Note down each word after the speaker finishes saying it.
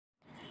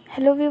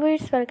Hello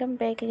viewers, welcome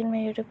back again my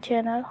YouTube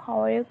channel.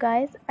 How are you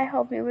guys? I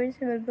hope viewers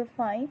will be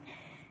fine.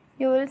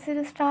 You will see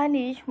the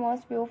stylish,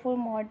 most beautiful,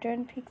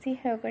 modern pixie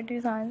haircut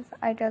designs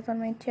ideas on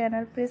my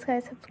channel. Please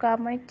guys subscribe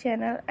my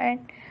channel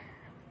and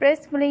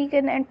press bell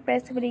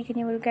icon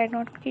you will get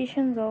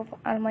notifications of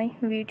all my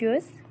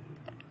videos.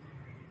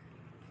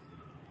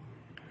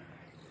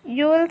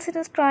 You will see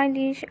the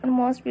stylish and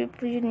most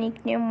beautiful,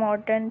 unique, new,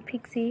 modern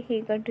pixie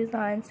haircut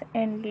designs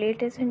and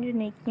latest and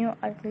unique new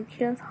art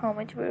collections. How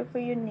much beautiful,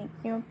 unique,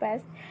 new,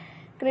 best,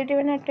 creative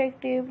and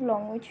attractive,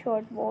 long with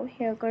short bob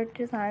haircut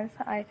designs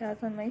ideas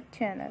on my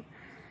channel.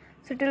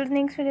 So till the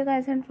next video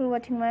guys, and for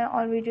watching my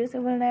all videos,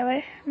 you will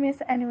never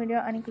miss any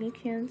video, any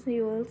collections.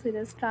 You will see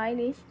the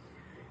stylish,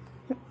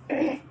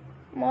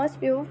 most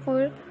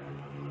beautiful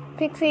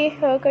pixie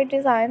haircut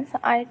designs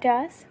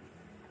ideas.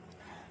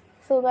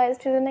 So guys,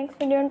 to the next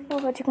video, and for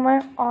watching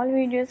my all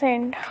videos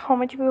and how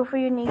much beautiful,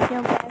 unique,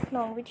 new, best,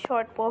 long with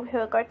short bob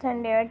haircuts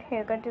and layered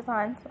haircut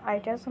designs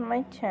ideas on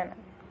my channel.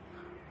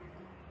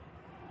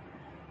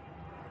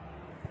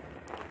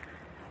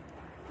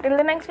 Till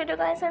the next video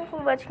guys, and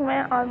for watching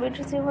my all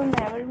videos, you will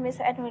never miss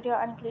any video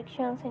and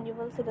collections, and you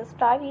will see the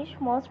stylish,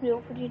 most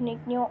beautiful,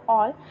 unique, new,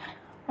 all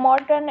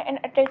modern and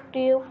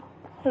attractive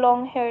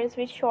long hairs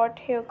with short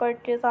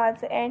haircut designs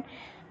and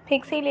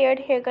pixie layered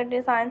haircut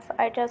designs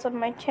ideas on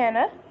my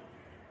channel.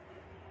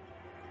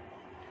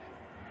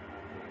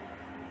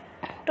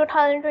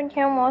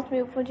 2020 most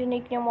beautiful,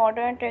 unique, new,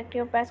 modern,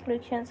 attractive, best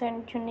collections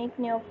and unique,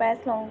 new,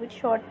 best, long with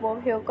short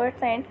bob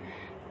haircuts and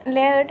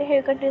layered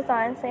haircut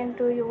designs, and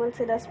too you will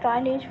see the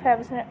stylish,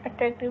 fabulous, and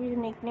attractive,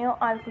 unique, new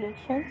all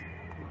collections.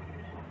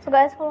 So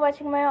guys, for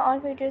watching my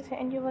all videos,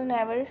 and you will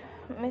never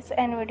miss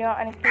any video,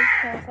 any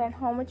collections, and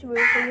how much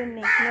beautiful,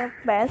 unique, new,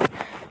 best,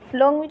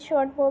 long with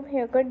short bob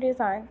haircut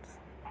designs.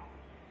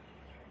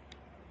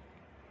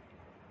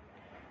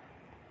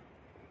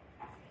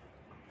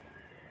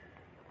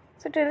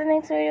 So till the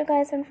next video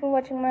guys, and for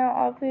watching my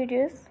all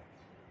videos,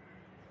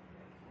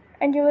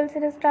 and you will see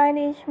the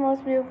stylish,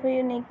 most beautiful,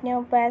 unique,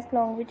 new, best,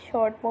 long with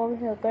short bob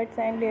haircuts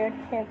and layered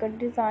haircut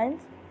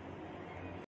designs.